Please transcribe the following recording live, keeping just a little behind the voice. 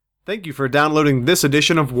Thank you for downloading this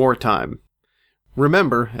edition of Wartime.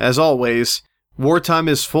 Remember, as always, Wartime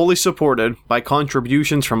is fully supported by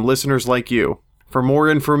contributions from listeners like you. For more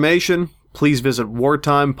information, please visit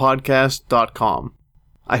wartimepodcast.com.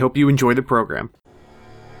 I hope you enjoy the program.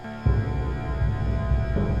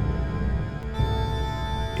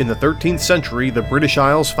 In the 13th century, the British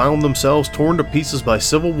Isles found themselves torn to pieces by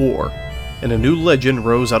civil war, and a new legend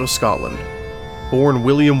rose out of Scotland. Born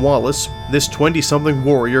William Wallace, this 20-something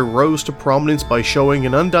warrior rose to prominence by showing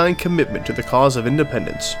an undying commitment to the cause of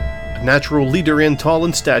independence. A natural leader and tall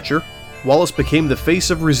in stature, Wallace became the face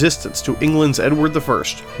of resistance to England's Edward I,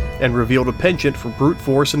 and revealed a penchant for brute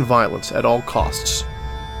force and violence at all costs.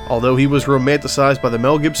 Although he was romanticized by the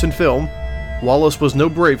Mel Gibson film, Wallace was no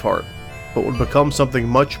Braveheart, but would become something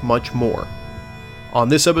much, much more. On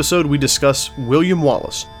this episode, we discuss William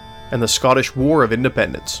Wallace and the Scottish War of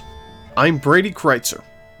Independence. I'm Brady Kreitzer,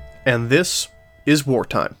 and this is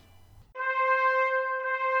Wartime.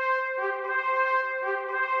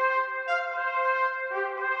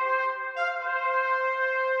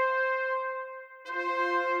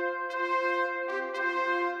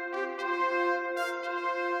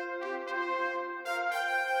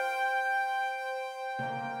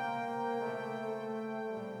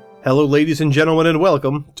 Hello, ladies and gentlemen, and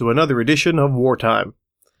welcome to another edition of Wartime.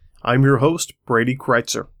 I'm your host, Brady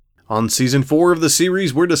Kreitzer. On Season 4 of the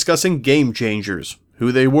series, we're discussing Game Changers,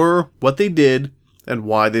 who they were, what they did, and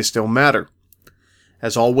why they still matter.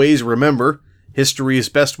 As always, remember, history is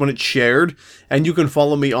best when it's shared, and you can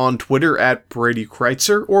follow me on Twitter at Brady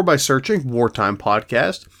Kreitzer or by searching Wartime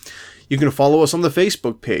Podcast. You can follow us on the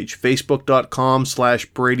Facebook page,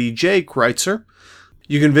 facebook.com/BradyJKreitzer.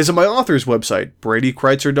 You can visit my author's website,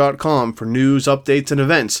 BradyKreitzer.com, for news, updates, and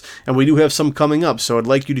events, and we do have some coming up, so I'd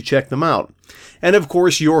like you to check them out. And of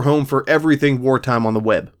course, your home for everything Wartime on the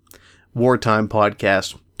web,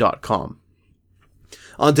 wartimepodcast.com.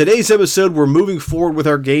 On today's episode, we're moving forward with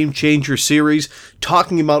our Game Changer series,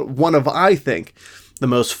 talking about one of, I think, the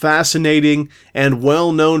most fascinating and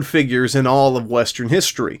well-known figures in all of Western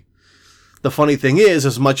history. The funny thing is,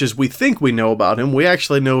 as much as we think we know about him, we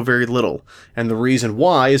actually know very little, and the reason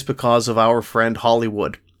why is because of our friend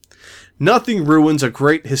Hollywood. Nothing ruins a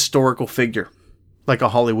great historical figure like a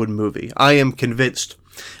Hollywood movie. I am convinced.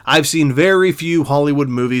 I've seen very few Hollywood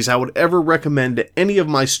movies I would ever recommend to any of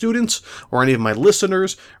my students, or any of my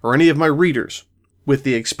listeners, or any of my readers, with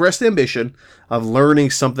the expressed ambition of learning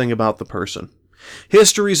something about the person.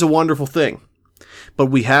 History is a wonderful thing, but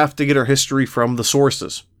we have to get our history from the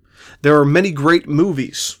sources. There are many great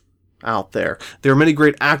movies out there. There are many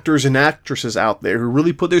great actors and actresses out there who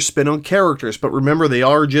really put their spin on characters, but remember, they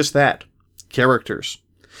are just that, characters.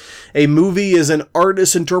 A movie is an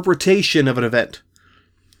artist's interpretation of an event,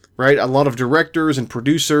 right? A lot of directors and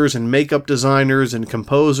producers and makeup designers and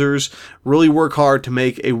composers really work hard to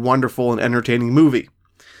make a wonderful and entertaining movie.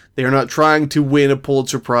 They are not trying to win a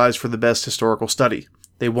Pulitzer Prize for the best historical study.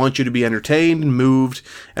 They want you to be entertained and moved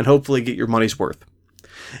and hopefully get your money's worth.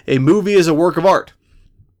 A movie is a work of art.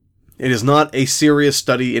 It is not a serious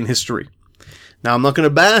study in history. Now, I'm not going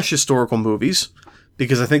to bash historical movies,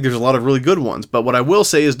 because I think there's a lot of really good ones, but what I will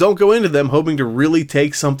say is don't go into them hoping to really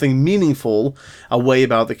take something meaningful away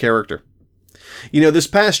about the character. You know, this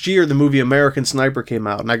past year, the movie American Sniper came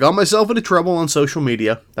out, and I got myself into trouble on social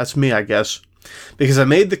media. That's me, I guess, because I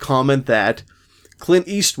made the comment that Clint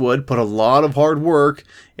Eastwood put a lot of hard work,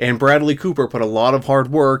 and Bradley Cooper put a lot of hard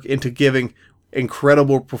work into giving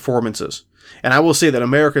incredible performances. And I will say that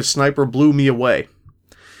American Sniper blew me away.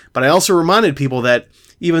 But I also reminded people that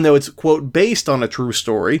even though it's, quote, based on a true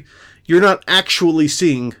story, you're not actually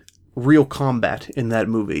seeing real combat in that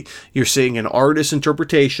movie. You're seeing an artist's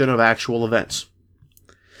interpretation of actual events.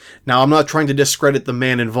 Now, I'm not trying to discredit the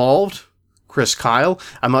man involved, Chris Kyle.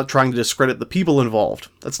 I'm not trying to discredit the people involved.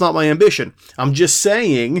 That's not my ambition. I'm just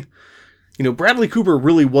saying, you know, Bradley Cooper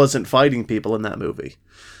really wasn't fighting people in that movie.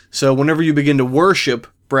 So whenever you begin to worship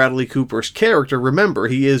Bradley Cooper's character, remember,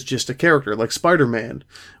 he is just a character, like Spider-Man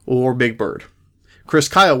or Big Bird. Chris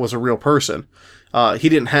Kyle was a real person. He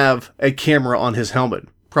didn't have a camera on his helmet,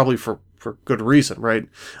 probably for good reason, right?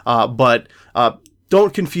 But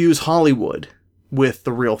don't confuse Hollywood with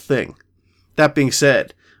the real thing. That being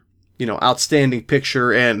said, you know, outstanding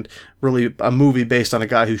picture and really a movie based on a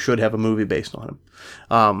guy who should have a movie based on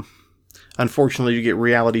him. Unfortunately, you get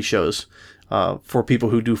reality shows for people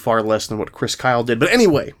who do far less than what Chris Kyle did. But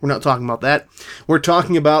anyway, we're not talking about that. We're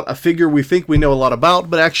talking about a figure we think we know a lot about,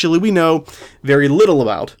 but actually we know very little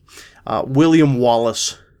about. William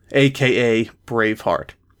Wallace, a.k.a. Braveheart.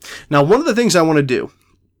 Now, one of the things I want to do,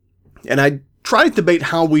 and I try to debate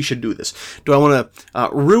how we should do this. Do I want to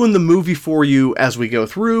ruin the movie for you as we go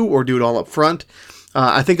through, or do it all up front?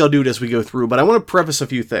 I think I'll do it as we go through, but I want to preface a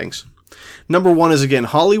few things. Number one is, again,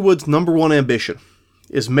 Hollywood's number one ambition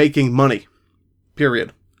is making money.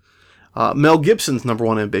 Period. Mel Gibson's number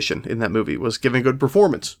one ambition in that movie was giving a good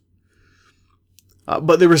performance.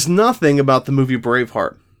 But there was nothing about the movie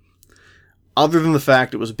Braveheart, other than the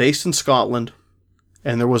fact it was based in Scotland,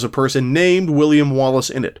 and there was a person named William Wallace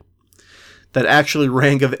in it, that actually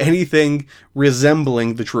rang of anything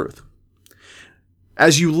resembling the truth.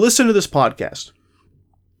 As you listen to this podcast,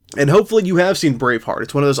 and hopefully you have seen Braveheart,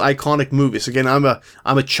 it's one of those iconic movies. Again, I'm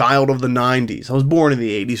a child of the 90s. I was born in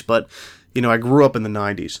the 80s, but, I grew up in the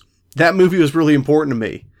 90s. That movie was really important to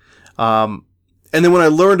me. And then when I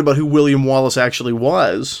learned about who William Wallace actually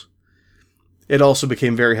was, it also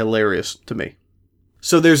became very hilarious to me.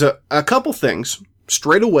 So there's a couple things,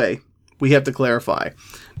 straight away, we have to clarify.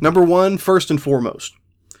 Number one, first and foremost,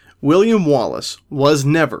 William Wallace was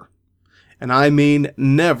never, and I mean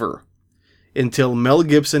never, until Mel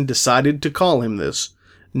Gibson decided to call him this,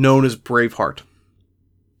 known as Braveheart.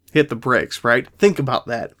 Hit the brakes, right? Think about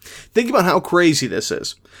that. Think about how crazy this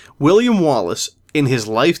is. William Wallace, in his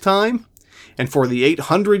lifetime, and for the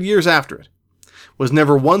 800 years after it, was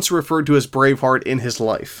never once referred to as Braveheart in his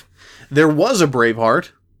life. There was a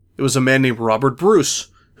Braveheart. It was a man named Robert Bruce,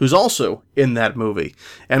 who's also in that movie,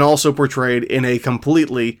 and also portrayed in a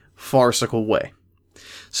completely farcical way.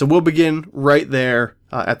 So we'll begin right there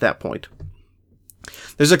at that point.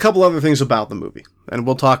 There's a couple other things about the movie, and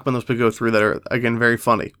we'll talk about those as we go through that are, again, very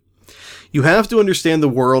funny. You have to understand the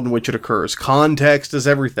world in which it occurs. Context is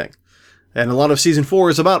everything. And a lot of Season 4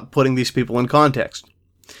 is about putting these people in context.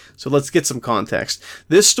 So let's get some context.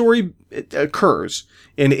 This story occurs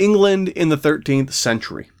in England in the 13th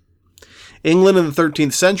century. England in the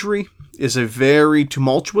 13th century is a very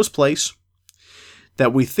tumultuous place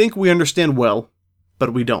that we think we understand well,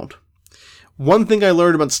 but we don't. One thing I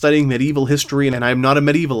learned about studying medieval history, and I'm not a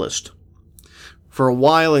medievalist. For a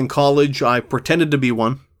while in college, I pretended to be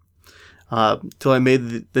one, till I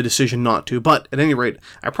made the decision not to. But at any rate,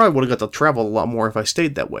 I probably would have got to travel a lot more if I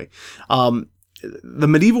stayed that way. The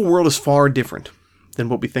medieval world is far different than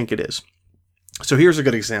what we think it is. So here's a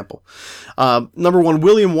good example. Number one,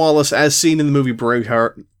 William Wallace, as seen in the movie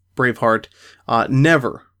Braveheart,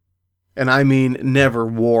 never, and I mean never,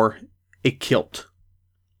 wore a kilt.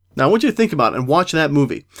 Now I want you to think about it and watch that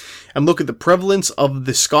movie and look at the prevalence of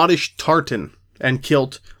the Scottish tartan and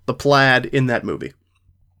kilt, the plaid, in that movie.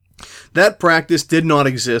 That practice did not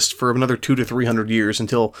exist for another 200 to 300 years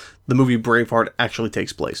until the movie Braveheart actually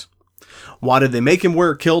takes place. Why did they make him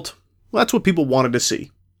wear a kilt? Well, that's what people wanted to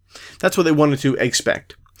see. That's what they wanted to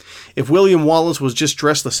expect. If William Wallace was just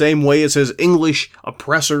dressed the same way as his English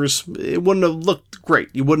oppressors, it wouldn't have looked great.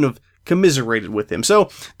 You wouldn't have commiserated with him. So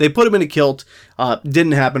they put him in a kilt.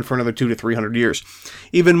 Didn't happen for another 200 to 300 years.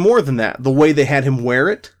 Even more than that, the way they had him wear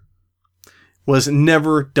it was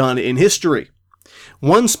never done in history.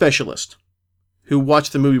 One specialist who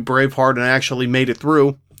watched the movie Braveheart and actually made it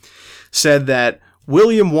through said that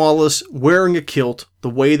William Wallace wearing a kilt the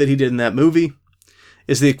way that he did in that movie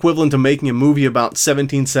is the equivalent to making a movie about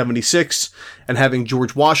 1776 and having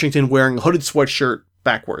George Washington wearing a hooded sweatshirt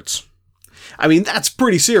backwards. I mean, that's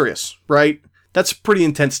pretty serious, right? That's pretty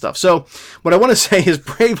intense stuff. So what I want to say is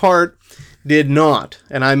Braveheart did not,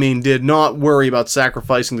 and I mean did not, worry about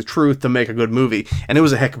sacrificing the truth to make a good movie. And it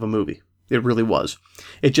was a heck of a movie. It really was.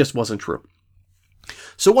 It just wasn't true.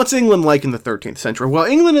 So what's England like in the 13th century? Well,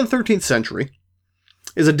 England in the 13th century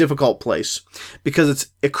is a difficult place because it's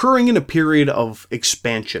occurring in a period of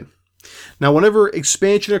expansion. Now, whenever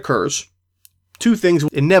expansion occurs, two things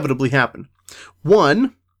inevitably happen.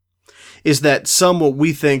 One is that some what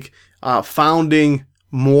we think founding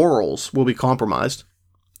morals will be compromised.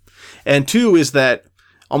 And two is that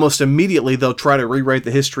almost immediately they'll try to rewrite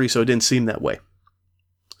the history so it didn't seem that way.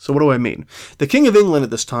 So what do I mean? The King of England at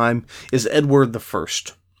this time is Edward I.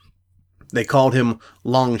 They called him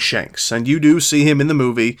Longshanks, and you do see him in the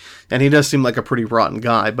movie, and he does seem like a pretty rotten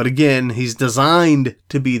guy. But again, he's designed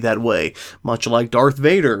to be that way, much like Darth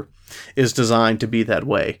Vader is designed to be that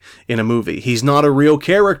way in a movie. He's not a real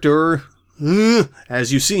character,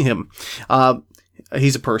 as you see him.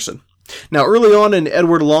 He's a person. Now, early on in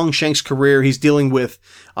Edward Longshanks' career, he's dealing with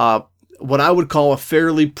what I would call a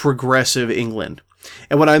fairly progressive England.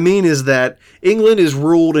 And what I mean is that England is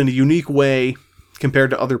ruled in a unique way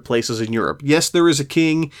compared to other places in Europe. Yes, there is a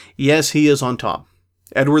king. Yes, he is on top.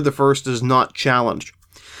 Edward I is not challenged.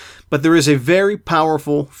 But there is a very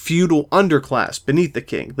powerful feudal underclass beneath the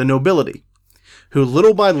king, the nobility, who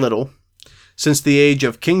little by little, since the age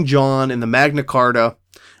of King John and the Magna Carta,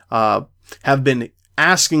 have been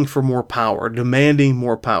asking for more power, demanding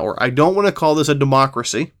more power. I don't want to call this a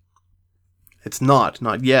democracy. It's not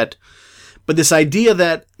yet. But this idea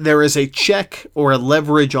that there is a check or a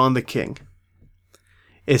leverage on the king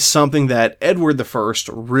is something that Edward I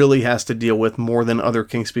really has to deal with more than other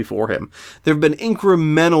kings before him. There have been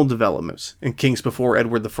incremental developments in kings before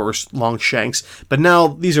Edward I, Longshanks, but now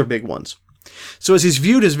these are big ones. So as he's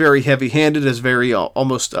viewed as very heavy-handed, as very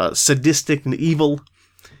almost sadistic and evil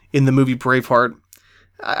in the movie Braveheart,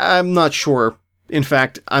 I'm not sure. In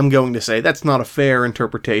fact, I'm going to say that's not a fair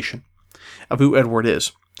interpretation of who Edward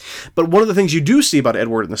is. But one of the things you do see about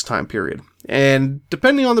Edward in this time period, and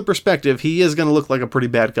depending on the perspective, he is going to look like a pretty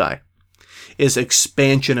bad guy, is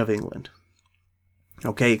expansion of England.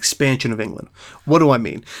 Okay, expansion of England. What do I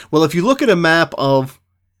mean? Well, if you look at a map of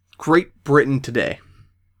Great Britain today,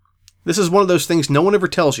 this is one of those things no one ever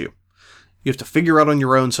tells you. You have to figure out on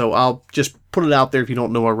your own, so I'll just put it out there if you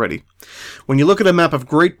don't know already. When you look at a map of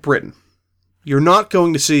Great Britain, you're not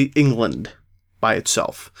going to see England by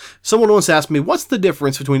itself. Someone once asked me, what's the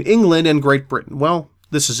difference between England and Great Britain? Well,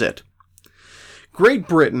 this is it. Great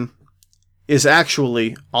Britain is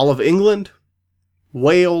actually all of England,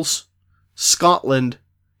 Wales, Scotland,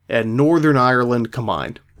 and Northern Ireland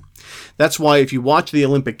combined. That's why if you watch the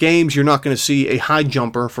Olympic Games, you're not going to see a high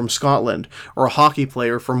jumper from Scotland or a hockey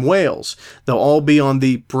player from Wales. They'll all be on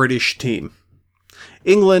the British team.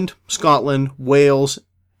 England, Scotland, Wales,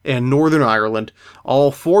 and Northern Ireland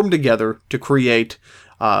all form together to create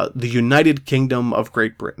the United Kingdom of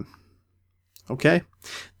Great Britain. Okay?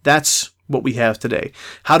 That's what we have today.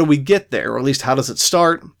 How do we get there? Or at least how does it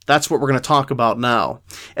start? That's what we're going to talk about now.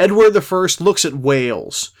 Edward I looks at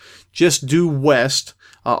Wales, just due west,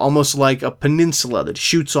 almost like a peninsula that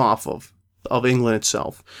shoots off of England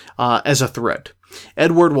itself, as a threat.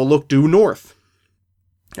 Edward will look due north,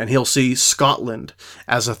 and he'll see Scotland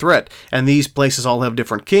as a threat. And these places all have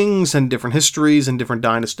different kings and different histories and different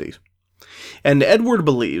dynasties. And Edward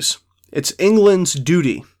believes it's England's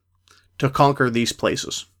duty to conquer these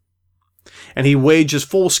places. And he wages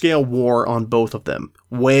full-scale war on both of them,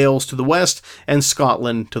 Wales to the west and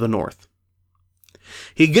Scotland to the north.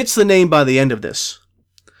 He gets the name by the end of this,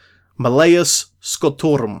 Malleus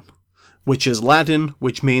Scotorum, which is Latin,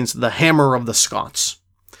 which means the hammer of the Scots.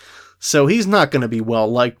 So he's not going to be well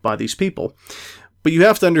liked by these people. But you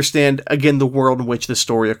have to understand, again, the world in which this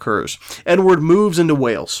story occurs. Edward moves into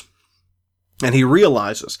Wales, and he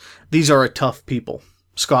realizes these are a tough people.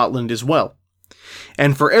 Scotland as well.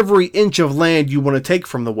 And for every inch of land you want to take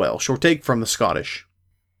from the Welsh, or take from the Scottish,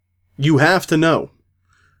 you have to know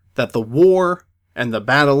that the war and the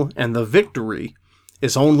battle and the victory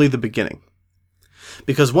is only the beginning.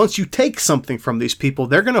 Because once you take something from these people,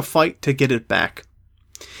 they're going to fight to get it back.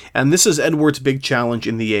 And this is Edward's big challenge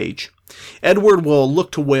in the age. Edward will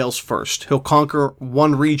look to Wales first. He'll conquer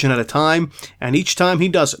one region at a time, and each time he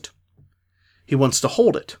does it, he wants to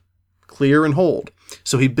hold it. Clear and hold.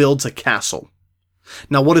 So he builds a castle.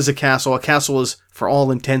 Now, what is a castle? A castle is, for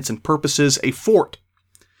all intents and purposes, a fort.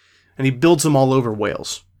 And he builds them all over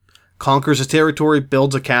Wales. Conquers a territory,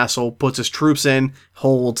 builds a castle, puts his troops in,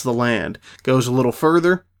 holds the land. Goes a little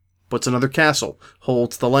further, puts another castle,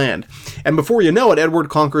 holds the land. And before you know it, Edward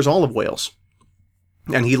conquers all of Wales.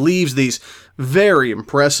 And he leaves these very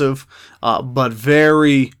impressive, but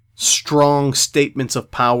very strong statements of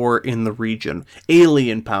power in the region.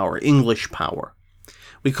 Alien power, English power.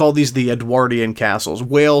 We call these the Edwardian castles.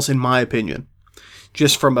 Wales, in my opinion,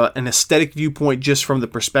 just from an aesthetic viewpoint, just from the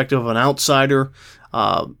perspective of an outsider,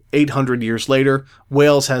 800 years later,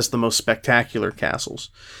 Wales has the most spectacular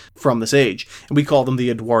castles from this age, and we call them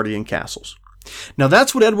the Edwardian castles. Now,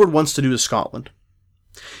 that's what Edward wants to do to Scotland.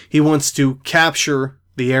 He wants to capture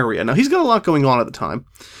the area. Now, he's got a lot going on at the time,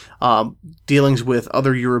 dealings with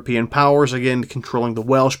other European powers, again, controlling the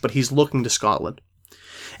Welsh, but he's looking to Scotland.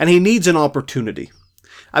 And he needs an opportunity.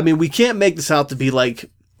 I mean, we can't make this out to be like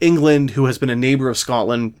England, who has been a neighbor of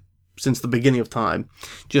Scotland since the beginning of time,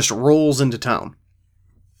 just rolls into town.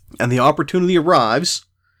 And the opportunity arrives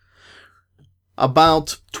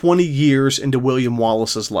about 20 years into William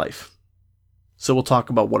Wallace's life. So we'll talk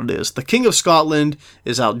about what it is. The King of Scotland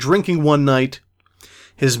is out drinking one night.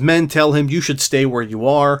 His men tell him, you should stay where you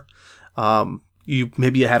are.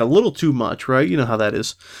 Maybe you had a little too much, right? You know how that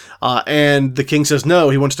is. And the king says no,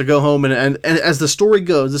 he wants to go home. And as the story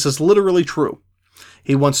goes, this is literally true.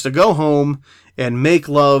 He wants to go home and make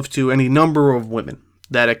love to any number of women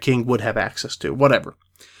that a king would have access to, whatever.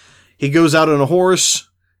 He goes out on a horse.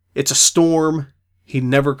 It's a storm. He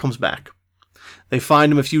never comes back. They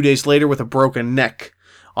find him a few days later with a broken neck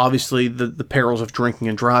Obviously, the perils of drinking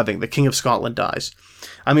and driving. The King of Scotland dies.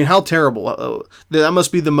 I mean, how terrible. That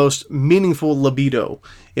must be the most meaningful libido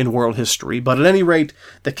in world history. But at any rate,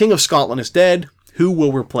 the King of Scotland is dead. Who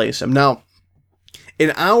will replace him? Now,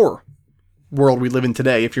 in our world we live in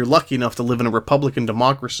today, if you're lucky enough to live in a Republican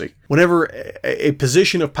democracy, whenever a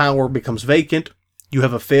position of power becomes vacant, you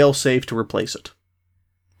have a fail-safe to replace it.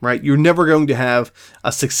 Right? You're never going to have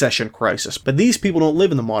a succession crisis. But these people don't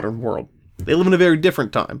live in the modern world. They live in a very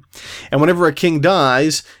different time. And whenever a king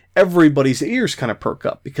dies, everybody's ears kind of perk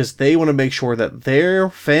up because they want to make sure that their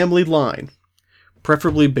family line,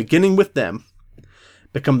 preferably beginning with them,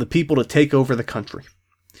 become the people to take over the country.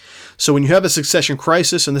 So when you have a succession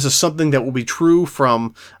crisis, and this is something that will be true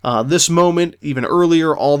from this moment, even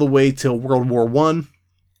earlier, all the way till World War I,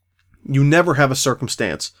 you never have a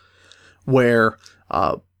circumstance where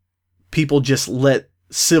people just let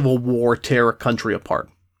civil war tear a country apart.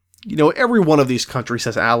 You know, every one of these countries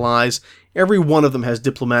has allies. Every one of them has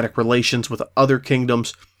diplomatic relations with other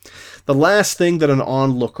kingdoms. The last thing that an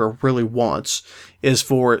onlooker really wants is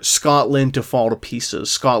for Scotland to fall to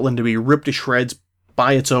pieces, Scotland to be ripped to shreds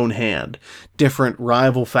by its own hand, different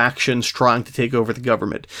rival factions trying to take over the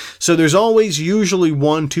government. So there's always usually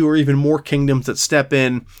one, two, or even more kingdoms that step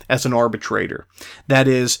in as an arbitrator. That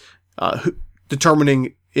is,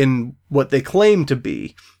 determining in what they claim to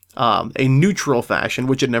be a neutral fashion,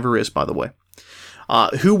 which it never is, by the way,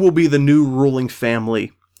 who will be the new ruling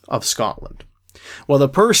family of Scotland. Well, the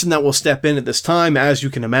person that will step in at this time, as you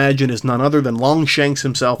can imagine, is none other than Longshanks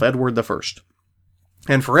himself, Edward I.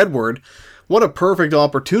 And for Edward, what a perfect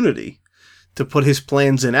opportunity to put his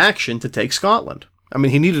plans in action to take Scotland. I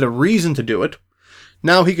mean, he needed a reason to do it.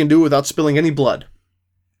 Now he can do it without spilling any blood.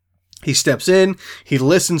 He steps in, he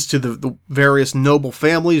listens to the various noble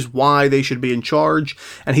families, why they should be in charge,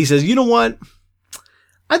 and he says, you know what?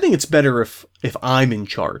 I think it's better if I'm in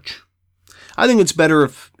charge. I think it's better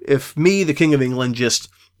if me, the King of England, just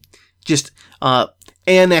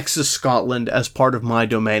annexes Scotland as part of my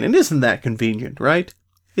domain. And isn't that convenient, right?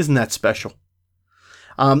 Isn't that special?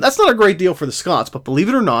 That's not a great deal for the Scots, but believe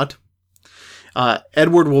it or not,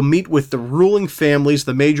 Edward will meet with the ruling families,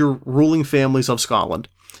 the major ruling families of Scotland,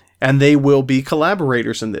 and they will be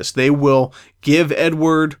collaborators in this. They will give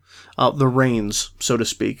Edward the reins, so to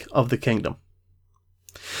speak, of the kingdom.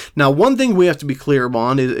 Now, one thing we have to be clear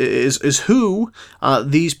on is who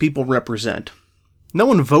these people represent. No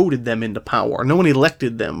one voted them into power. No one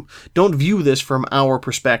elected them. Don't view this from our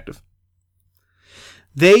perspective.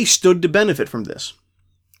 They stood to benefit from this.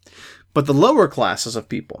 But the lower classes of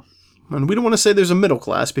people, and we don't want to say there's a middle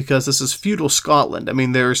class because this is feudal Scotland. I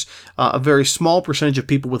mean, there's a very small percentage of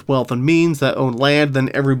people with wealth and means that own land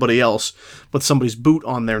than everybody else with somebody's boot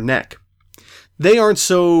on their neck. They aren't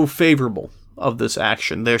so favorable of this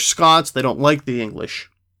action. They're Scots, they don't like the English,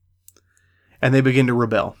 and they begin to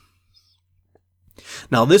rebel.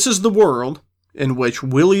 Now, this is the world in which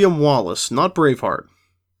William Wallace, not Braveheart,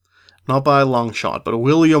 not by a long shot, but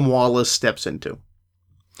William Wallace steps into.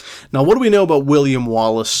 Now, what do we know about William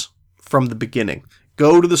Wallace from the beginning?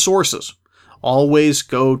 Go to the sources. Always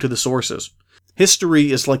go to the sources.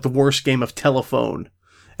 History is like the worst game of telephone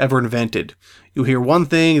ever invented. You hear one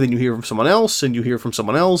thing, then you hear from someone else, and you hear from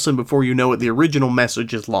someone else, and before you know it, the original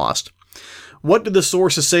message is lost. What did the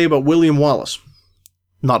sources say about William Wallace?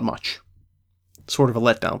 Not much. Sort of a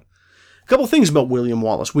letdown. A couple things about William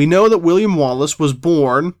Wallace. We know that William Wallace was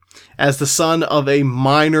born as the son of a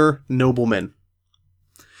minor nobleman.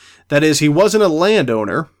 That is, he wasn't a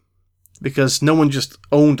landowner, because no one just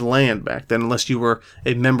owned land back then unless you were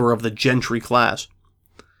a member of the gentry class.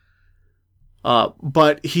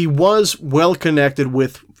 But he was well connected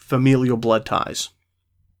with familial blood ties.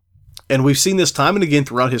 And we've seen this time and again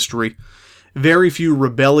throughout history. Very few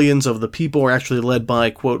rebellions of the people are actually led by,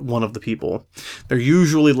 quote, one of the people. They're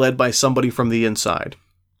usually led by somebody from the inside.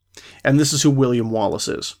 And this is who William Wallace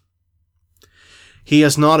is. He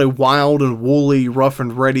is not a wild and woolly, rough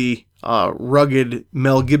and ready, rugged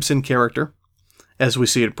Mel Gibson character, as we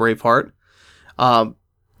see at Braveheart.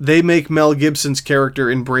 They make Mel Gibson's character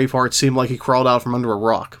in Braveheart seem like he crawled out from under a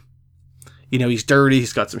rock. You know, he's dirty,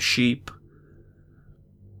 he's got some sheep.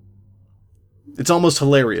 It's almost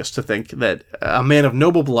hilarious to think that a man of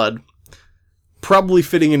noble blood, probably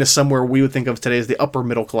fitting into somewhere we would think of today as the upper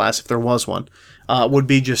middle class, if there was one, would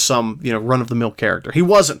be just some, run-of-the-mill character. He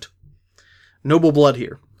wasn't. Noble blood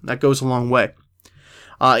here. That goes a long way.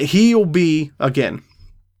 He'll be, again,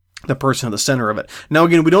 the person at the center of it. Now,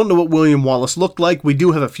 again, we don't know what William Wallace looked like. We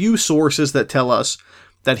do have a few sources that tell us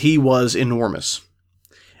that he was enormous.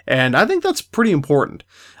 And I think that's pretty important.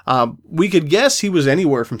 We could guess he was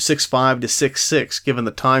anywhere from 6'5" to 6'6", given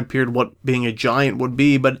the time period, what being a giant would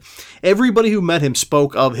be, but everybody who met him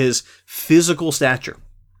spoke of his physical stature.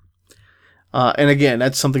 And again,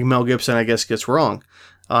 that's something Mel Gibson, I guess, gets wrong.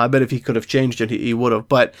 I bet if he could have changed it, he would have.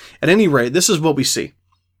 But at any rate, this is what we see.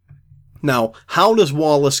 Now, how does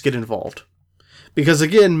Wallace get involved? Because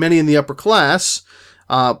again, many in the upper class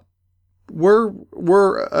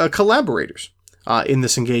were collaborators in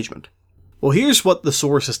this engagement. Well, here's what the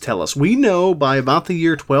sources tell us. We know by about the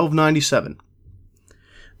year 1297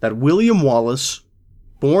 that William Wallace,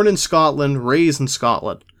 born in Scotland, raised in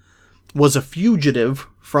Scotland, was a fugitive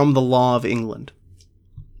from the law of England.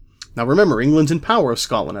 Now remember, England's in power of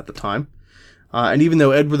Scotland at the time, and even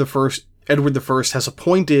though Edward I has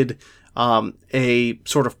appointed a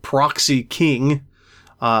sort of proxy king,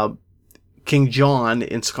 King John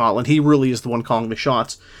in Scotland, he really is the one calling the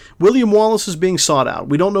shots. William Wallace is being sought out.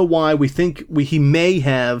 We don't know why. We think he may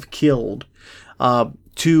have killed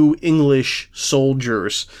 2 English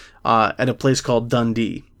soldiers at a place called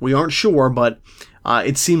Dundee. We aren't sure, but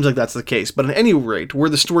it seems like that's the case. But at any rate, where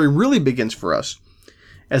the story really begins for us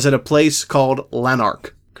is at a place called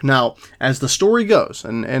Lanark. Now, as the story goes,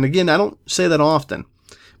 and again, I don't say that often,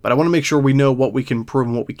 but I want to make sure we know what we can prove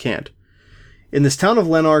and what we can't. In this town of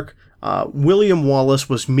Lanark, William Wallace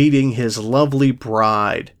was meeting his lovely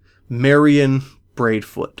bride, Marion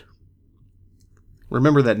Braidfoot.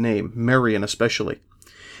 Remember that name, Marion especially.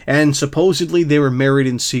 And supposedly they were married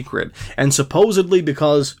in secret. And supposedly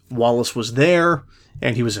because Wallace was there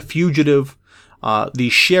and he was a fugitive, the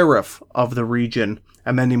sheriff of the region,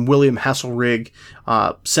 a man named William Haselrig,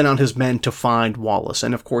 sent out his men to find Wallace.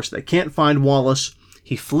 And of course they can't find Wallace.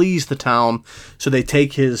 He flees the town, so they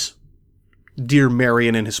take his dear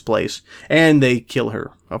Marion in his place, and they kill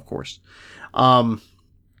her, of course.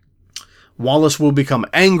 Wallace will become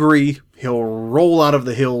angry. He'll roll out of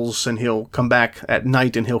the hills, and he'll come back at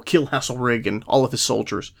night, and he'll kill Haselrig and all of his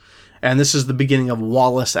soldiers. And this is the beginning of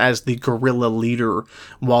Wallace as the guerrilla leader,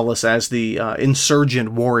 Wallace as the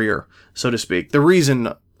insurgent warrior, so to speak. The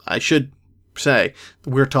reason, I should say,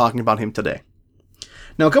 we're talking about him today.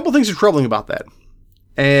 Now, a couple things are troubling about that.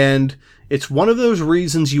 And it's one of those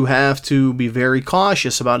reasons you have to be very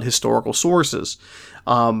cautious about historical sources,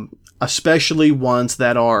 especially ones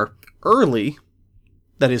that are early,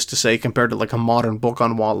 that is to say, compared to like a modern book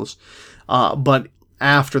on Wallace, but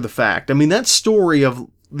after the fact. I mean, that story of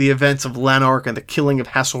the events of Lanark and the killing of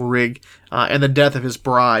Haselrig and the death of his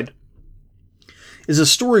bride is a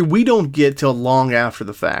story we don't get till long after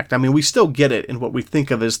the fact. I mean, we still get it in what we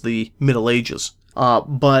think of as the Middle Ages,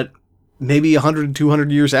 but maybe 100,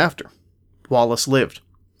 200 years after Wallace lived.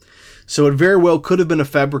 So it very well could have been a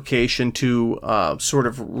fabrication to sort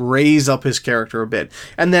of raise up his character a bit.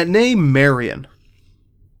 And that name, Marion,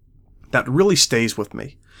 that really stays with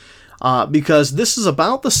me. Because this is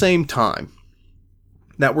about the same time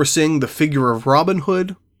that we're seeing the figure of Robin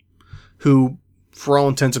Hood, who, for all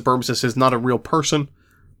intents and purposes, is not a real person,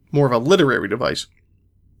 more of a literary device,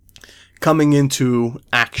 coming into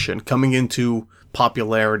action, coming into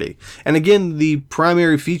popularity. And again, the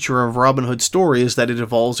primary feature of Robin Hood's story is that it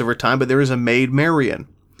evolves over time, but there is a maid Marion.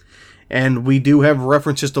 And we do have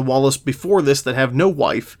references to Wallace before this that have no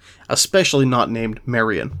wife, especially not named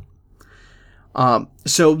Marion.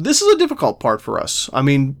 So this is a difficult part for us. I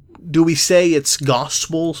mean, do we say it's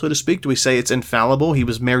gospel, so to speak? Do we say it's infallible? He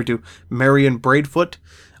was married to Marion Braidfoot,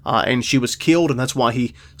 and she was killed, and that's why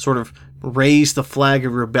he sort of raised the flag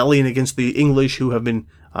of rebellion against the English who have been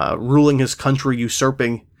ruling his country,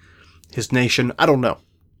 usurping his nation. I don't know.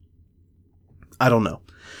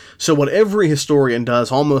 So what every historian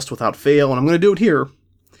does, almost without fail, and I'm going to do it here,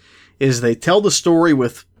 is they tell the story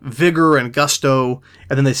with vigor and gusto,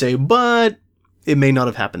 and then they say, but it may not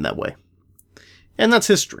have happened that way. And that's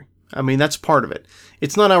history. I mean, that's part of it.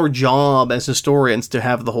 It's not our job as historians to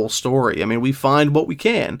have the whole story. I mean, we find what we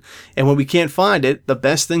can. And when we can't find it, the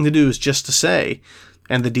best thing to do is just to say,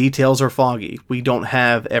 and the details are foggy. We don't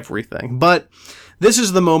have everything. But this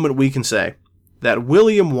is the moment we can say that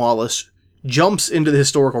William Wallace jumps into the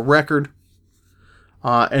historical record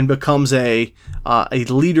and becomes a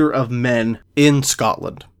leader of men in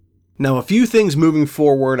Scotland. Now, a few things moving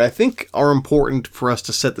forward I think are important for us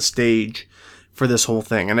to set the stage for this whole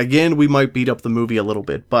thing. And again, we might beat up the movie a little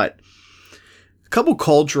bit, but a couple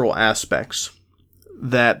cultural aspects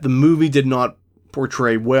that the movie did not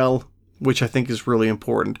portray well, which I think is really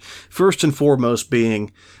important. First and foremost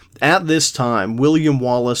being, at this time, William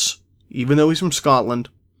Wallace, even though he's from Scotland,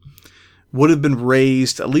 would have been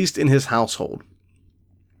raised, at least in his household,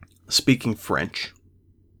 speaking French.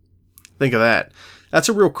 Think of that. That's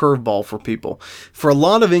a real curveball for people. For a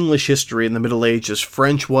lot of English history in the Middle Ages,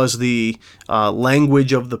 French was the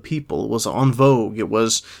language of the people. It was en vogue. It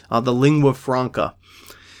was the lingua franca.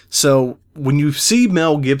 So when you see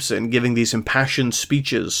Mel Gibson giving these impassioned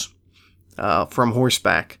speeches from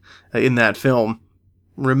horseback in that film,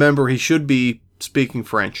 remember he should be speaking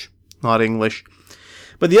French, not English.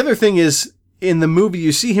 But the other thing is, in the movie,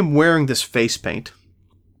 you see him wearing this face paint,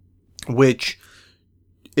 which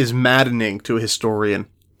is maddening to a historian.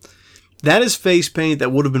 That is face paint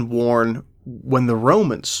that would have been worn when the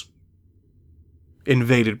Romans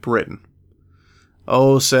invaded Britain.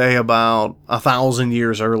 Oh, say about 1,000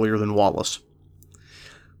 years earlier than Wallace.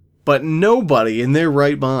 But nobody in their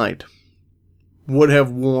right mind would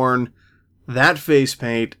have worn that face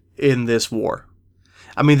paint in this war.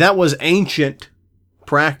 I mean, that was ancient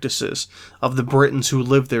practices of the Britons who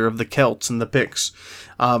lived there, of the Celts and the Picts.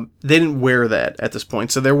 They didn't wear that at this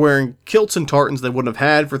point. So they're wearing kilts and tartans they wouldn't have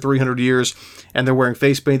had for 300 years, and they're wearing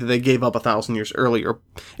face paint that they gave up 1,000 years earlier.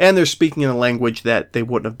 And they're speaking in a language that they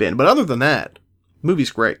wouldn't have been. But other than that, the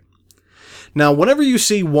movie's great. Now, whenever you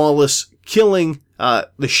see Wallace killing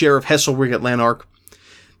the Sheriff Heselrigg at Lanark,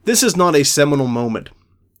 this is not a seminal moment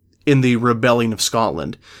in the rebellion of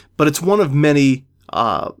Scotland, but it's one of many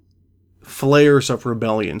flares of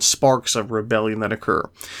rebellion, sparks of rebellion that occur.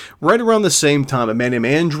 Right around the same time, a man named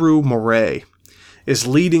Andrew Moray is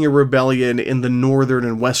leading a rebellion in the northern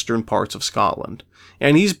and western parts of Scotland,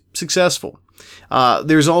 and he's successful.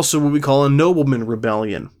 There's also what we call a nobleman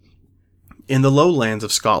rebellion in the lowlands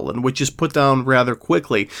of Scotland, which is put down rather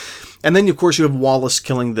quickly. And then, of course, you have Wallace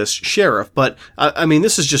killing this sheriff. But, I mean,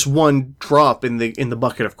 this is just one drop in the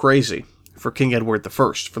bucket of crazy for King Edward I,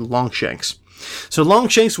 for the Longshanks. So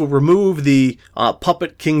Longshanks will remove the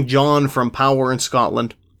puppet King John from power in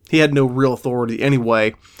Scotland. He had no real authority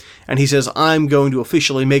anyway. And he says, I'm going to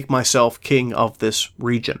officially make myself king of this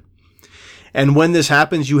region. And when this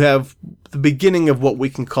happens, you have the beginning of what we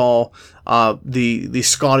can call the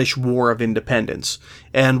Scottish War of Independence.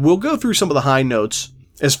 And we'll go through some of the high notes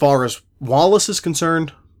as far as Wallace is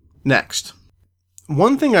concerned next.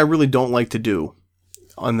 One thing I really don't like to do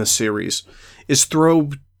on this series is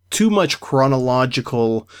throw too much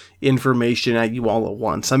chronological information at you all at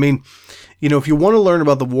once. I mean, you know, if you want to learn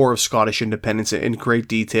about the War of Scottish Independence in great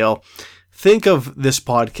detail, think of this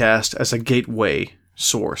podcast as a gateway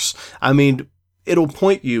source. I mean, it'll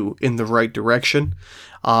point you in the right direction.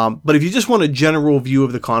 But if you just want a general view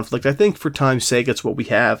of the conflict, I think for time's sake, it's what we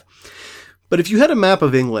have. But if you had a map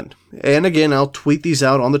of England, and again, I'll tweet these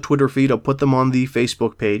out on the Twitter feed, I'll put them on the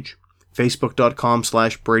Facebook page,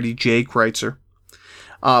 facebook.com/Brady J. Kreitzer.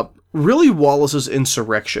 Really, Wallace's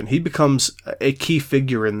insurrection, he becomes a key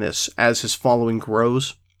figure in this as his following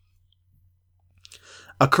grows,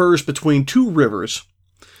 occurs between two rivers,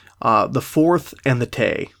 the Forth and the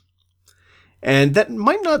Tay. And that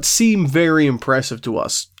might not seem very impressive to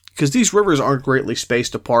us, because these rivers aren't greatly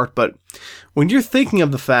spaced apart, but when you're thinking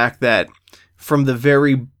of the fact that from the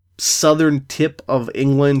very southern tip of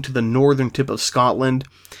England to the northern tip of Scotland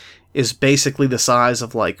is basically the size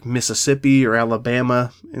of like Mississippi or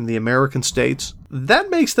Alabama in the American states,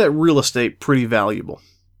 that makes that real estate pretty valuable.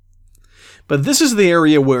 But this is the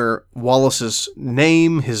area where Wallace's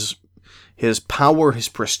name, his power, his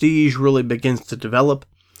prestige really begins to develop,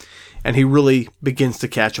 and he really begins to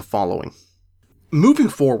catch a following. Moving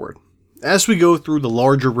forward, as we go through the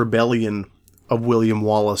larger rebellion of William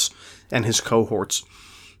Wallace and his cohorts,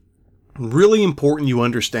 really important you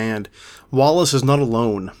understand, Wallace is not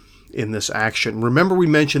alone in this action. Remember, we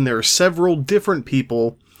mentioned there are several different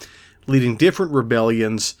people leading different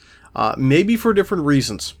rebellions, maybe for different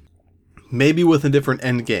reasons, maybe with a different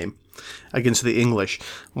endgame against the English.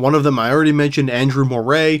 One of them I already mentioned, Andrew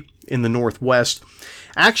Moray in the Northwest,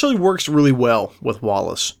 actually works really well with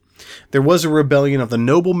Wallace. There was a rebellion of the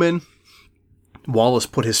noblemen. Wallace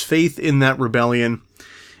put his faith in that rebellion,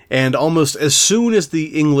 and almost as soon as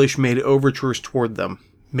the English made overtures toward them,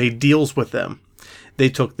 made deals with them, they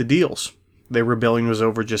took the deals. Their rebellion was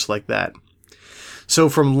over just like that. So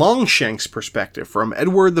from Longshanks' perspective, from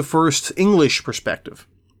Edward I's English perspective,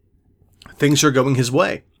 things are going his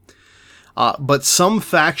way. But some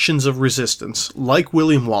factions of resistance, like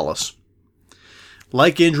William Wallace,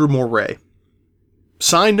 like Andrew Moray,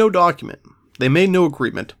 signed no document. They made no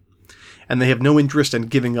agreement, and they have no interest in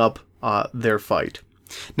giving up their fight.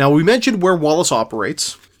 Now, we mentioned where Wallace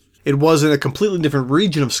operates. It was in a completely different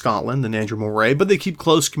region of Scotland than Andrew Moray, but they keep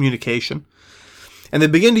close communication. And they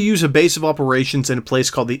begin to use a base of operations in a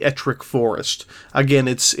place called the Ettrick Forest. Again,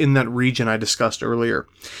 it's in that region I discussed earlier.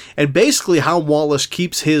 And basically how Wallace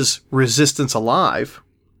keeps his resistance alive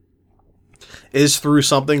is through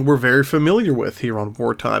something we're very familiar with here on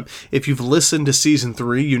Wartime. If you've listened to Season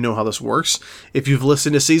 3, you know how this works. If you've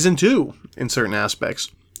listened to Season 2 in certain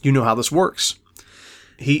aspects, you know how this works.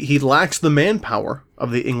 He lacks the manpower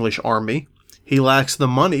of the English army. He lacks the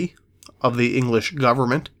money of the English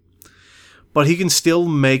government. But he can still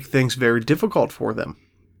make things very difficult for them.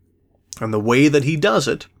 And the way that he does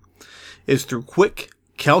it is through quick,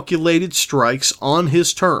 calculated strikes on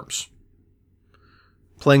his terms,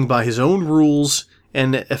 playing by his own rules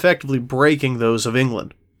and effectively breaking those of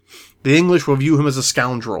England. The English will view him as a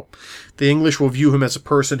scoundrel. The English will view him as a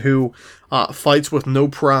person who fights with no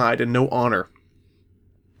pride and no honor.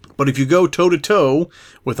 But if you go toe-to-toe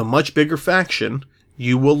with a much bigger faction,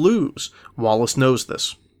 you will lose. Wallace knows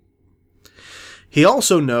this. He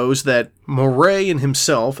also knows that Moray and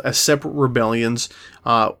himself, as separate rebellions,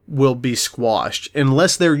 will be squashed.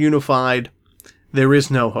 Unless they're unified, there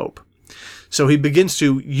is no hope. So he begins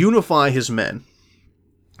to unify his men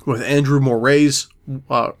with Andrew Moray's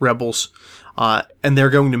rebels, and they're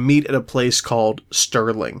going to meet at a place called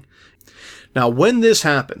Stirling. Now, when this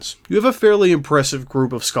happens, you have a fairly impressive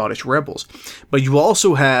group of Scottish rebels, but you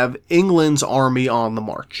also have England's army on the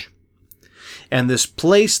march. And this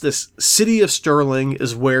place, this city of Stirling,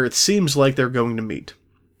 is where it seems like they're going to meet.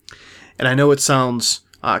 And I know it sounds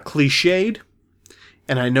cliched,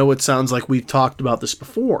 and I know it sounds like we've talked about this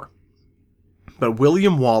before, but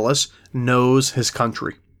William Wallace knows his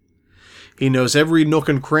country. He knows every nook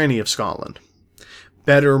and cranny of Scotland,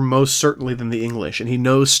 better most certainly than the English, and he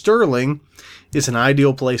knows Stirling is an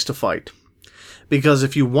ideal place to fight. Because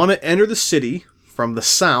if you want to enter the city from the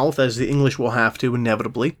south, as the English will have to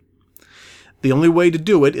inevitably, the only way to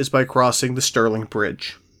do it is by crossing the Stirling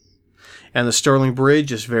Bridge. And the Stirling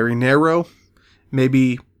Bridge is very narrow.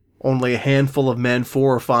 Maybe only a handful of men,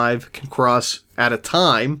 4 or 5, can cross at a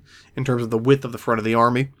time in terms of the width of the front of the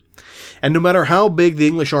army. And no matter how big the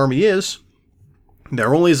English army is,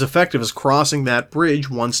 they're only as effective as crossing that bridge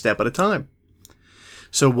one step at a time.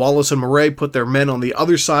 So Wallace and Moray put their men on the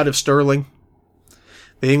other side of Stirling.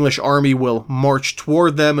 The English army will march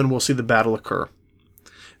toward them and we'll see the battle occur.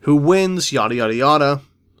 Who wins? Yada, yada, yada.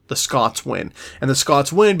 The Scots win. And the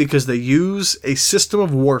Scots win because they use a system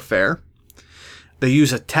of warfare. They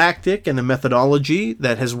use a tactic and a methodology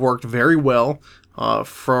that has worked very well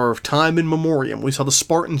for time in memoriam. We saw the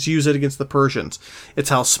Spartans use it against the Persians. It's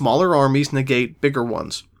how smaller armies negate bigger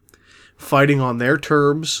ones, fighting on their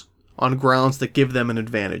terms on grounds that give them an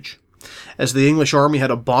advantage. As the English army had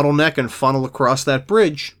a bottleneck and funnel across that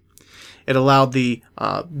bridge, it allowed the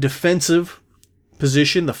defensive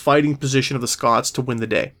position, the fighting position of the Scots to win the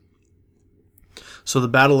day. So the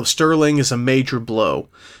Battle of Stirling is a major blow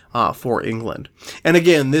for England. And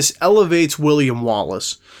again, this elevates William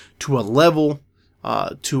Wallace to a level,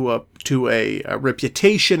 to a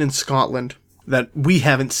reputation in Scotland that we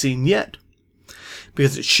haven't seen yet.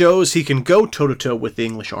 Because it shows he can go toe-to-toe with the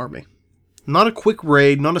English army. Not a quick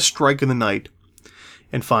raid, not a strike in the night,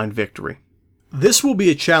 and find victory. This will be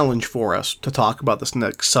a challenge for us to talk about this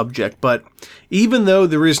next subject, but even though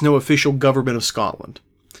there is no official government of Scotland,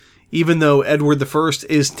 even though Edward I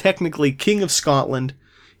is technically King of Scotland,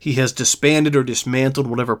 he has disbanded or dismantled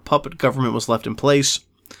whatever puppet government was left in place,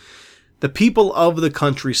 the people of the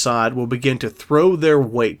countryside will begin to throw their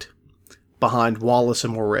weight behind Wallace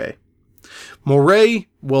and Moray. Moray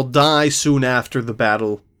will die soon after the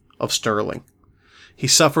Battle of Stirling. He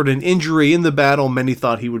suffered an injury in the battle. Many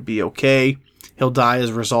thought he would be okay. He'll die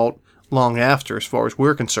as a result long after, as far as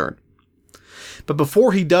we're concerned. But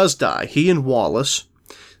before he does die, he and Wallace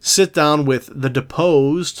sit down with the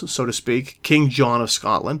deposed, so to speak, King John of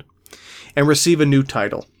Scotland, and receive a new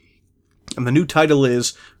title. And the new title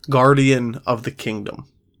is Guardian of the Kingdom.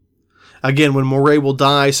 Again, when Moray will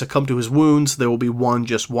die, succumb to his wounds, there will be one,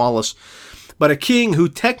 just Wallace. But a king who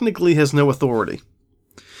technically has no authority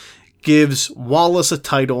gives Wallace a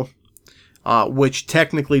title which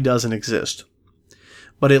technically doesn't exist.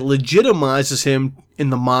 But it legitimizes him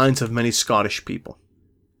in the minds of many Scottish people.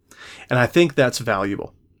 And I think that's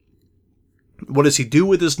valuable. What does he do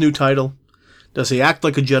with this new title? Does he act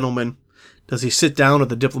like a gentleman? Does he sit down at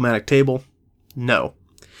the diplomatic table? No.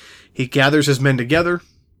 He gathers his men together.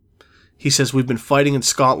 He says, we've been fighting in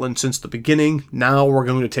Scotland since the beginning. Now we're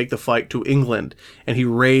going to take the fight to England. And he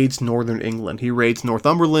raids northern England. He raids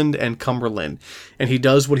Northumberland and Cumberland. And he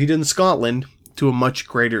does what he did in Scotland to a much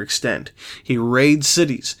greater extent. He raids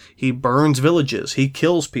cities. He burns villages. He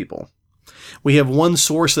kills people. We have one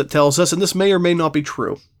source that tells us, and this may or may not be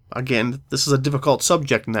true. Again, this is a difficult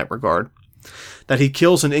subject in that regard. That he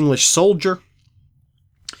kills an English soldier.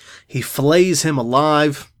 He flays him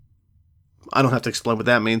alive. I don't have to explain what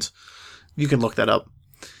that means. You can look that up.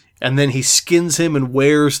 and then he skins him and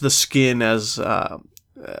wears the skin as a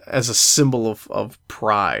symbol of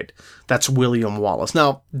pride. That's William Wallace.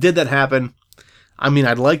 Now, did that happen? I mean,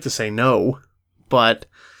 I'd like to say no, but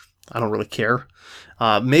I don't really care.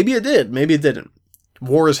 Maybe it did. Maybe it didn't.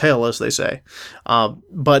 War is hell, as they say.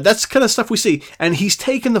 But that's kind of stuff we see. And he's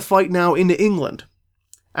taken the fight now into England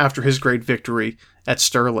after his great victory at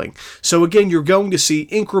Stirling. So again, you're going to see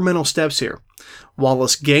incremental steps here.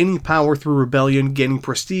 Wallace gaining power through rebellion, gaining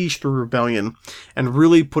prestige through rebellion, and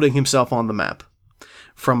really putting himself on the map.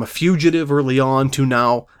 From a fugitive early on to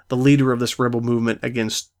now the leader of this rebel movement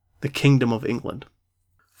against the Kingdom of England.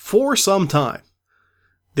 For some time,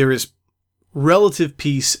 there is relative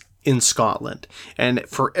peace in Scotland, and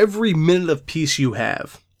for every minute of peace you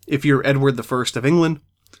have, if you're Edward I of England,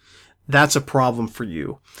 that's a problem for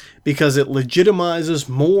you, because it legitimizes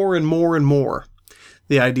more and more and more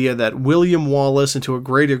the idea that William Wallace, and to a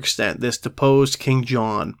greater extent this deposed King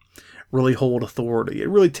John, really hold authority. It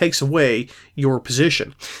really takes away your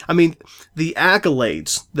position. I mean, the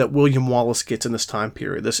accolades that William Wallace gets in this time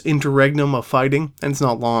period, this interregnum of fighting, and it's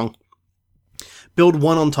not long, build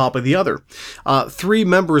one on top of the other. 3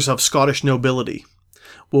 members of Scottish nobility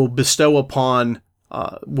will bestow upon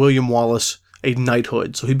William Wallace a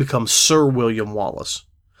knighthood, so he becomes Sir William Wallace.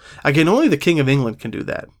 Again, only the King of England can do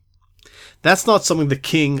that. That's not something the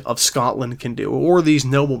King of Scotland can do, or these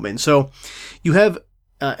noblemen. So you have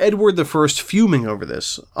Edward I fuming over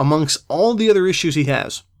this, amongst all the other issues he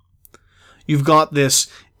has. You've got this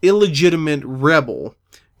illegitimate rebel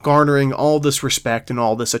garnering all this respect and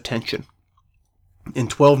all this attention. In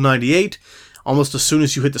 1298, almost as soon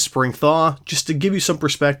as you hit the spring thaw, just to give you some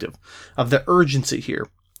perspective of the urgency here,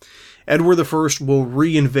 Edward I will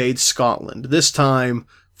reinvade Scotland, this time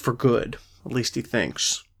for good, at least he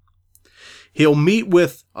thinks. He'll meet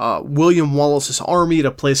with William Wallace's army at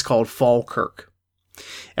a place called Falkirk.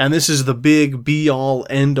 And this is the big be-all,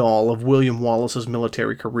 end-all of William Wallace's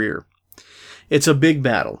military career. It's a big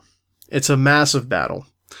battle. It's a massive battle.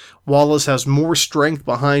 Wallace has more strength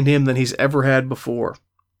behind him than he's ever had before.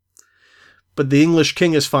 But the English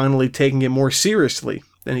king is finally taking it more seriously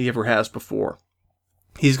than he ever has before.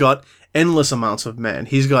 He's got endless amounts of men.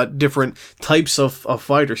 He's got different types of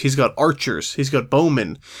fighters. He's got archers. He's got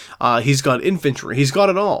bowmen. He's got infantry. He's got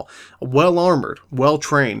it all. Well-armored,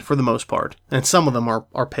 well-trained for the most part. And some of them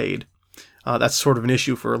are paid. That's sort of an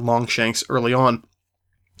issue for Longshanks early on.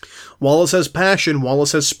 Wallace has passion.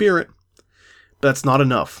 Wallace has spirit. But that's not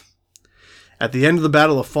enough. At the end of the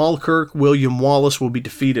Battle of Falkirk, William Wallace will be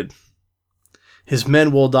defeated. His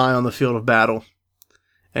men will die on the field of battle,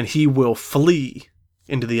 and he will flee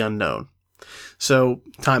into the unknown. So,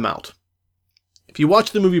 time out. If you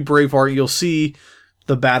watch the movie Braveheart, you'll see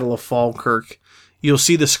the Battle of Falkirk. You'll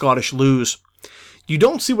see the Scottish lose. You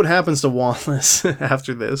don't see what happens to Wallace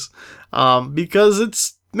after this, because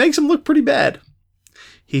it makes him look pretty bad.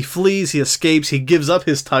 He flees, he escapes, he gives up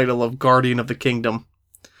his title of Guardian of the Kingdom.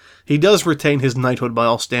 He does retain his knighthood by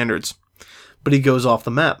all standards, but he goes off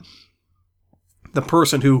the map. The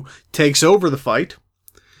person who takes over the fight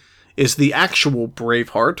is the actual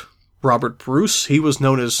Braveheart, Robert Bruce. He was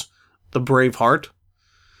known as the Braveheart,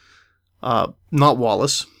 not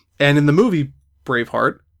Wallace. And in the movie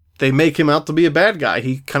Braveheart, they make him out to be a bad guy.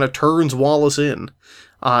 He kind of turns Wallace in.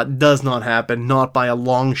 Does not happen, not by a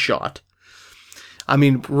long shot. I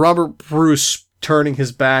mean, Robert Bruce turning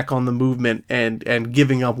his back on the movement and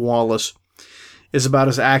giving up Wallace is about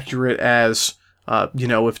as accurate as,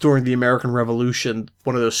 if during the American Revolution,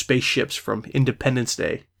 one of those spaceships from Independence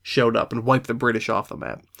Day showed up and wiped the British off the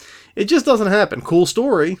map. It just doesn't happen. Cool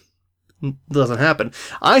story. Doesn't happen.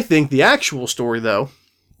 I think the actual story, though,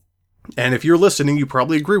 and if you're listening, you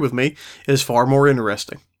probably agree with me, is far more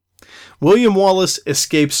interesting. William Wallace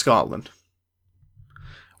escapes Scotland.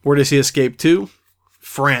 Where does he escape to?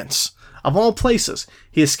 France. Of all places,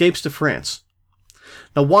 he escapes to France.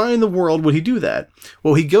 Now, why in the world would he do that?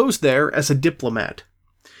 Well, he goes there as a diplomat.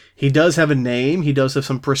 He does have a name. He does have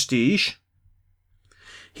some prestige.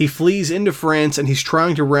 He flees into France, and he's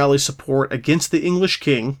trying to rally support against the English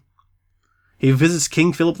king. He visits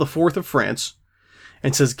King Philip IV of France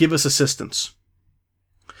and says, "Give us assistance."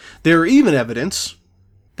 There are even evidence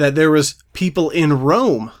that there was people in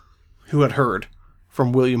Rome who had heard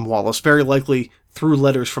from William Wallace, very likely through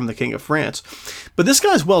letters from the King of France. But this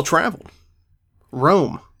guy's well-traveled.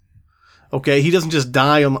 Rome. Okay, he doesn't just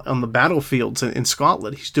die on the battlefields in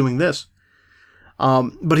Scotland. He's doing this.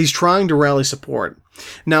 But he's trying to rally support.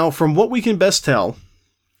 Now, from what we can best tell,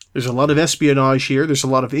 there's a lot of espionage here. There's a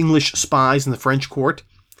lot of English spies in the French court.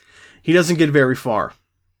 He doesn't get very far.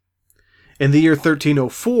 In the year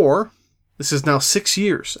 1304, this is now 6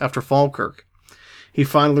 years after Falkirk, he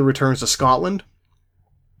finally returns to Scotland.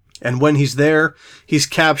 And when he's there, he's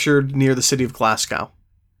captured near the city of Glasgow.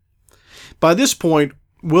 By this point,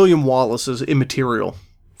 William Wallace is immaterial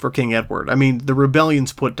for King Edward. I mean, the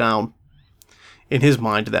rebellion's put down in his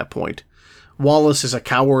mind at that point. Wallace is a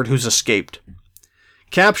coward who's escaped.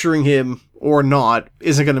 Capturing him or not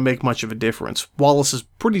isn't going to make much of a difference. Wallace is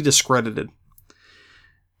pretty discredited.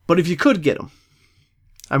 But if you could get him,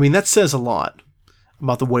 I mean, that says a lot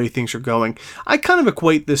about the way things are going. I kind of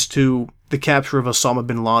equate this to the capture of Osama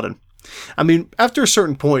bin Laden. I mean, after a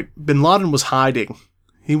certain point, bin Laden was hiding.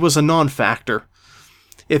 He was a non-factor.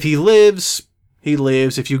 If he lives, he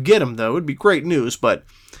lives. If you get him, though, it'd be great news, but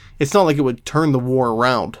it's not like it would turn the war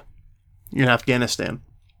around in Afghanistan.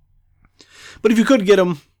 But if you could get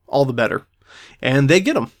him, all the better. And they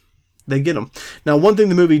get him. They get him. Now, one thing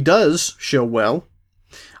the movie does show well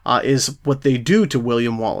is what they do to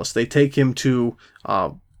William Wallace. They take him to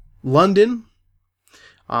London.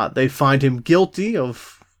 They find him guilty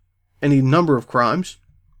of any number of crimes.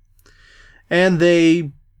 And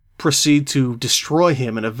they proceed to destroy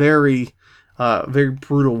him in a very, very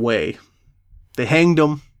brutal way. They hanged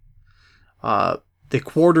him. They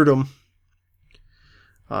quartered him.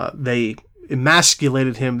 They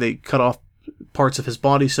emasculated him. They cut off parts of his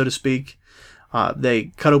body, so to speak. They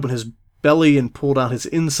cut open his belly and pulled out his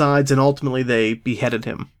insides, and ultimately they beheaded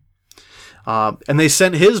him. And they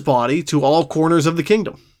sent his body to all corners of the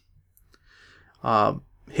kingdom.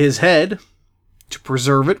 His head, to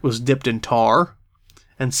preserve it, was dipped in tar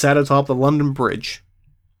and sat atop the London Bridge,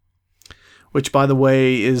 which, by the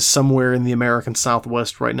way, is somewhere in the American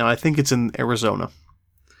Southwest right now. I think it's in Arizona.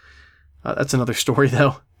 That's another story,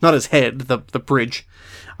 though. Not his head, the bridge.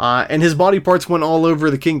 And his body parts went all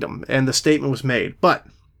over the kingdom, and the statement was made. But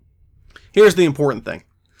here's the important thing.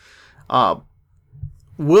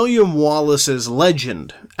 William Wallace's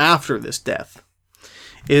legend after this death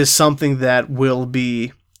is something that will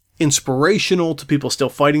be inspirational to people still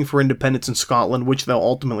fighting for independence in Scotland, which they'll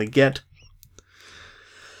ultimately get.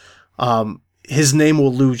 His name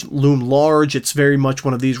will loom large. It's very much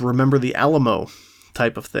one of these remember the Alamo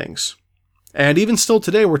type of things. And even still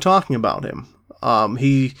today, we're talking about him.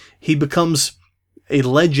 He becomes a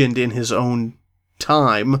legend in his own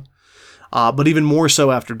time, but even more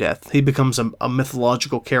so after death. He becomes a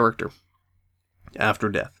mythological character after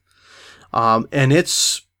death. And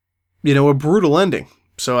it's, a brutal ending.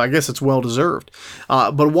 So I guess it's well deserved.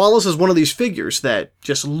 But Wallace is one of these figures that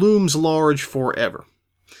just looms large forever.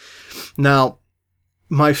 Now,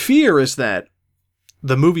 my fear is that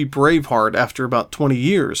the movie Braveheart, after about 20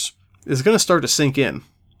 years, is going to start to sink in.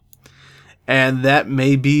 And that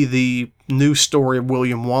may be the new story of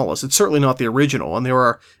William Wallace. It's certainly not the original, and there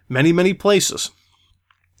are many, many places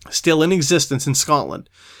still in existence in Scotland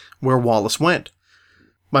where Wallace went.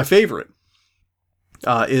 My favorite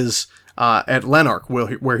is at Lanark,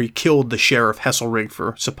 where he killed the Sheriff Heselrig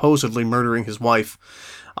for supposedly murdering his wife.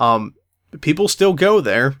 People still go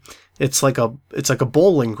there. It's like a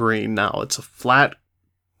bowling green now. It's a flat.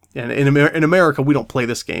 And in America, we don't play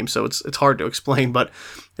this game, so it's hard to explain, but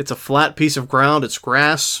it's a flat piece of ground, it's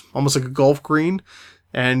grass, almost like a golf green,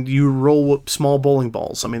 and you roll small bowling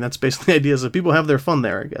balls. I mean, that's basically the idea, is that people have their fun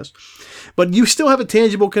there, I guess. But you still have a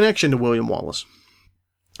tangible connection to William Wallace.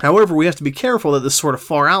 However, we have to be careful that this sort of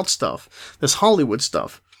far-out stuff, this Hollywood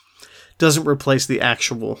stuff, doesn't replace the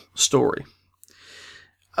actual story.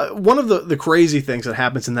 One of the crazy things that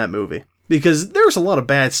happens in that movie, because there's a lot of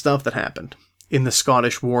bad stuff that happened in the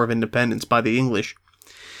Scottish War of Independence by the English,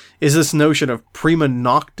 is this notion of prima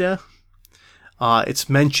nocte. It's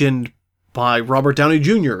mentioned by Robert Downey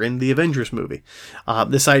Jr. in the Avengers movie.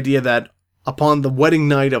 This idea that upon the wedding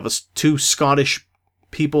night of two Scottish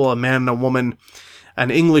people, a man and a woman, an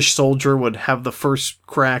English soldier would have the first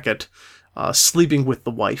crack at sleeping with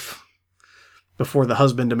the wife before the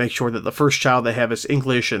husband, to make sure that the first child they have is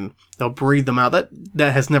English and they'll breed them out.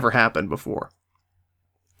 That has never happened before.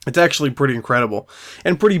 It's actually pretty incredible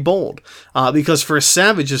and pretty bold, because for as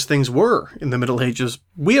savage as things were in the Middle Ages,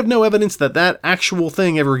 we have no evidence that actual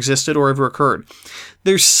thing ever existed or ever occurred.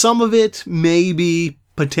 There's some of it, maybe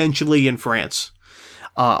potentially in France,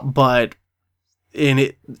 but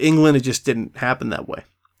in England, it just didn't happen that way.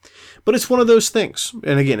 But it's one of those things.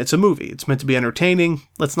 And again, it's a movie. It's meant to be entertaining.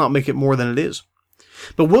 Let's not make it more than it is.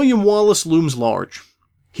 But William Wallace looms large.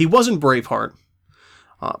 He wasn't Braveheart,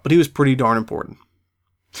 but he was pretty darn important.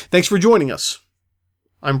 Thanks for joining us.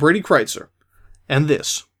 I'm Brady Kreitzer, and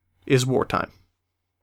this is Wartime.